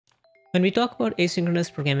When we talk about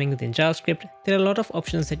asynchronous programming within JavaScript, there are a lot of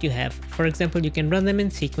options that you have. For example, you can run them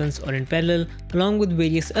in sequence or in parallel, along with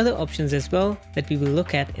various other options as well that we will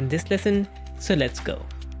look at in this lesson. So let's go.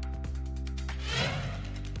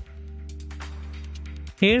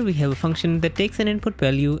 Here we have a function that takes an input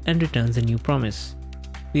value and returns a new promise.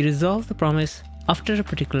 We resolve the promise after a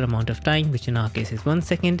particular amount of time, which in our case is 1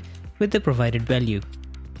 second, with the provided value.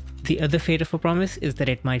 The other fate of a promise is that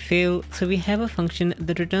it might fail, so we have a function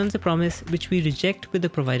that returns a promise which we reject with the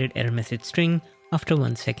provided error message string after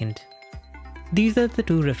 1 second. These are the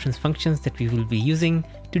two reference functions that we will be using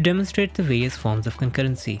to demonstrate the various forms of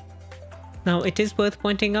concurrency. Now it is worth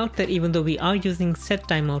pointing out that even though we are using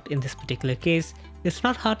setTimeout in this particular case, it's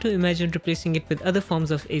not hard to imagine replacing it with other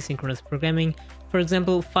forms of asynchronous programming, for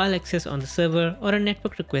example file access on the server or a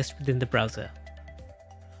network request within the browser.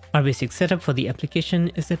 Our basic setup for the application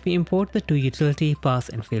is that we import the two utility pass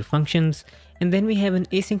and fail functions, and then we have an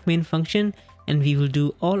async main function, and we will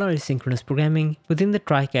do all our asynchronous programming within the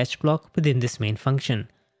try-catch block within this main function.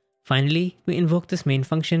 Finally, we invoke this main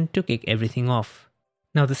function to kick everything off.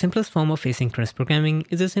 Now the simplest form of asynchronous programming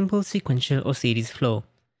is a simple sequential or series flow.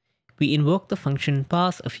 We invoke the function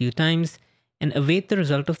pass a few times and await the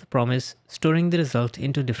result of the promise, storing the result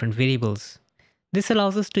into different variables. This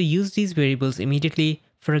allows us to use these variables immediately.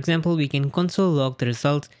 For example, we can console log the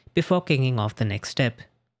result before kicking off the next step.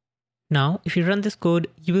 Now, if you run this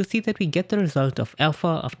code, you will see that we get the result of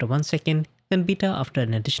alpha after 1 second, then beta after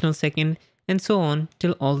an additional second, and so on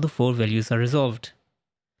till all the 4 values are resolved.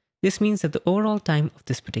 This means that the overall time of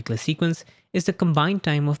this particular sequence is the combined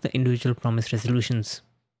time of the individual promise resolutions.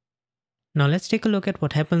 Now let's take a look at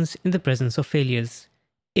what happens in the presence of failures.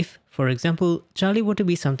 If, for example, Charlie were to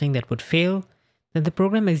be something that would fail, then the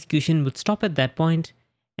program execution would stop at that point,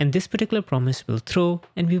 and this particular promise will throw,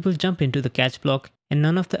 and we will jump into the catch block, and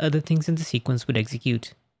none of the other things in the sequence would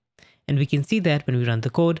execute. And we can see that when we run the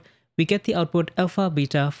code, we get the output alpha,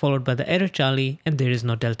 beta, followed by the error Charlie, and there is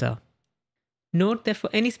no delta. Note that for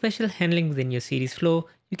any special handling within your series flow,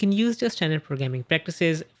 you can use your standard programming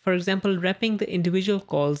practices, for example wrapping the individual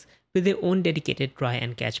calls with their own dedicated try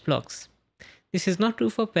and catch blocks. This is not true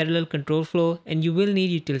for parallel control flow, and you will need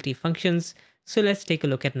utility functions, so let's take a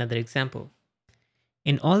look at another example.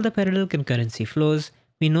 In all the parallel concurrency flows,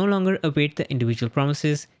 we no longer await the individual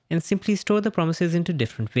promises and simply store the promises into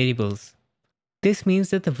different variables. This means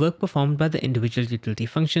that the work performed by the individual utility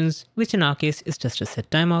functions, which in our case is just a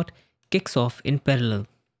setTimeout, kicks off in parallel.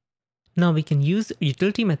 Now we can use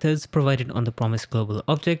utility methods provided on the promise global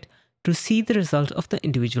object to see the result of the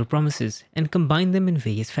individual promises and combine them in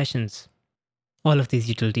various fashions. All of these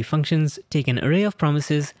utility functions take an array of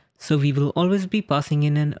promises, so we will always be passing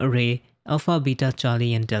in an array alpha, beta,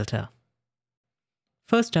 Charlie, and delta.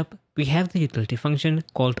 First up, we have the utility function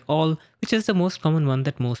called all, which is the most common one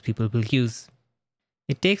that most people will use.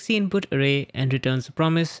 It takes the input array and returns a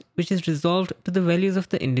promise, which is resolved to the values of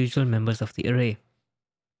the individual members of the array.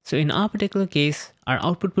 So in our particular case, our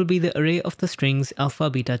output will be the array of the strings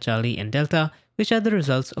alpha, beta, Charlie, and delta, which are the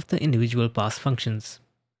results of the individual pass functions.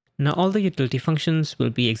 Now all the utility functions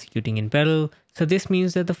will be executing in parallel, so this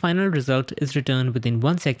means that the final result is returned within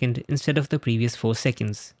 1 second instead of the previous 4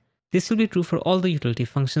 seconds. This will be true for all the utility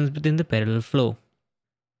functions within the parallel flow.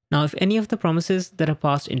 Now if any of the promises that are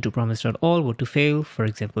passed into Promise.all were to fail, for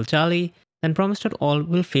example Charlie, then Promise.all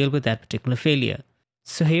will fail with that particular failure.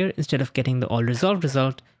 So here, instead of getting the all resolved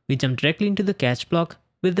result, we jump directly into the catch block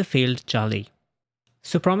with the failed Charlie.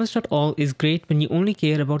 So Promise.all is great when you only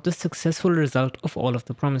care about the successful result of all of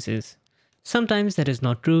the promises. Sometimes that is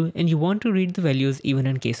not true and you want to read the values even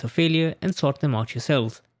in case of failure and sort them out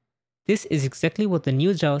yourselves. This is exactly what the new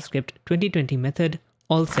JavaScript 2020 method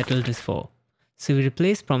allSettled is for. So we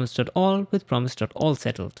replace Promise.all with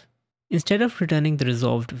Promise.allSettled. Instead of returning the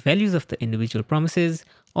resolved values of the individual promises,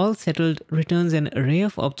 allSettled returns an array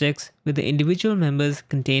of objects where the individual members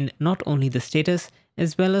contain not only the status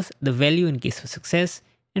as well as the value in case of success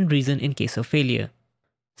and reason in case of failure.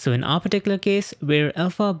 So in our particular case, where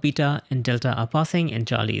alpha, beta, and delta are passing and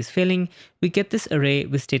Charlie is failing, we get this array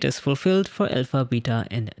with status fulfilled for alpha, beta,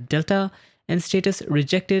 and delta, and status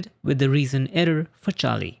rejected with the reason error for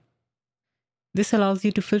Charlie. This allows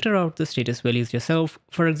you to filter out the status values yourself.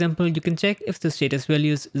 For example, you can check if the status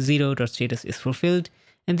values 0.status is fulfilled,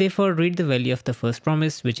 and therefore read the value of the first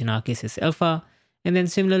promise, which in our case is alpha, and then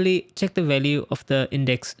similarly check the value of the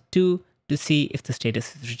index 2 to see if the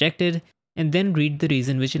status is rejected, and then read the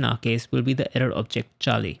reason, which in our case will be the error object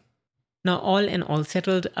Charlie. Now all and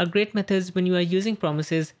allSettled are great methods when you are using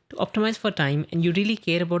promises to optimize for time and you really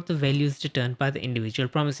care about the values returned by the individual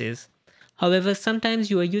promises. However, sometimes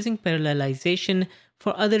you are using parallelization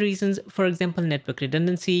for other reasons, for example network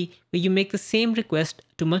redundancy, where you make the same request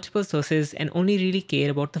to multiple sources and only really care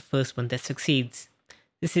about the first one that succeeds.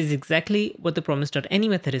 This is exactly what the Promise.any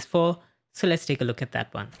method is for, so let's take a look at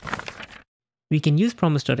that one. We can use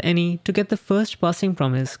Promise.any to get the first passing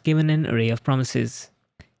promise given an array of promises.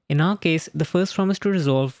 In our case, the first promise to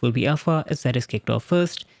resolve will be alpha, as that is kicked off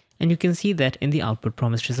first, and you can see that in the output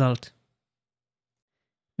promise result.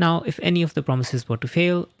 Now, if any of the promises were to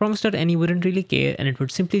fail, Promise.any wouldn't really care and it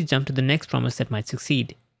would simply jump to the next promise that might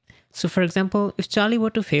succeed. So for example, if Charlie were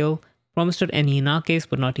to fail, Promise.any in our case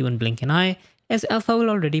would not even blink an eye, as alpha will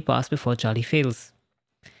already pass before Charlie fails.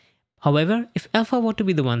 However, if alpha were to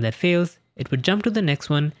be the one that fails, it would jump to the next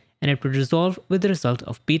one and it would resolve with the result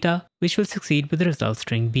of beta, which will succeed with the result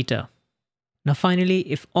string beta. Now finally,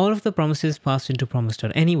 if all of the promises passed into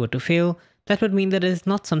Promise.any were to fail, that would mean that it is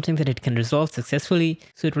not something that it can resolve successfully,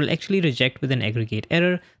 so it will actually reject with an aggregate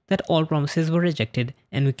error that all promises were rejected,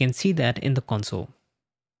 and we can see that in the console.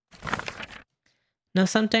 Now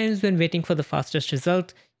sometimes when waiting for the fastest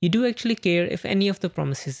result, you do actually care if any of the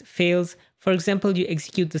promises fails. For example, you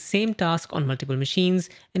execute the same task on multiple machines,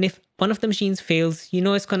 and if one of the machines fails, you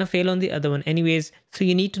know it's gonna fail on the other one anyways, so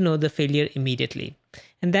you need to know the failure immediately.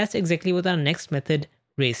 And that's exactly what our next method,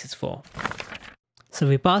 race, is for. So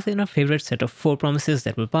we pass in our favorite set of 4 promises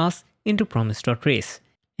that will pass into Promise.race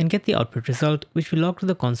and get the output result, which we log to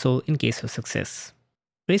the console in case of success.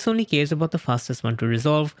 Race only cares about the fastest one to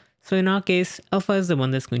resolve, so in our case, alpha is the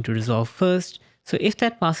one that's going to resolve first, so if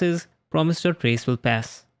that passes, Promise.race will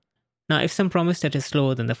pass. Now if some promise that is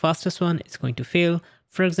slower than the fastest one is going to fail,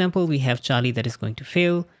 for example we have Charlie that is going to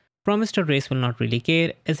fail, Promise.race will not really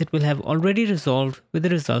care, as it will have already resolved with the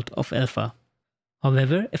result of alpha.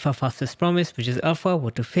 However, if our fastest promise, which is alpha,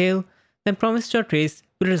 were to fail, then Promise.race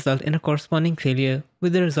will result in a corresponding failure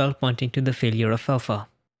with the result pointing to the failure of alpha.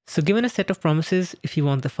 So given a set of promises, if you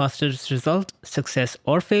want the fastest result, success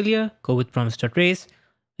or failure, go with Promise.race,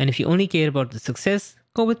 and if you only care about the success,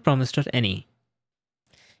 go with Promise.any.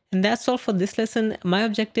 And that's all for this lesson. My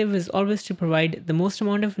objective is always to provide the most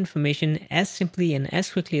amount of information as simply and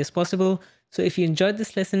as quickly as possible. So if you enjoyed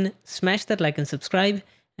this lesson, smash that like and subscribe,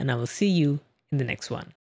 and I will see you in the next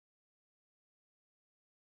one.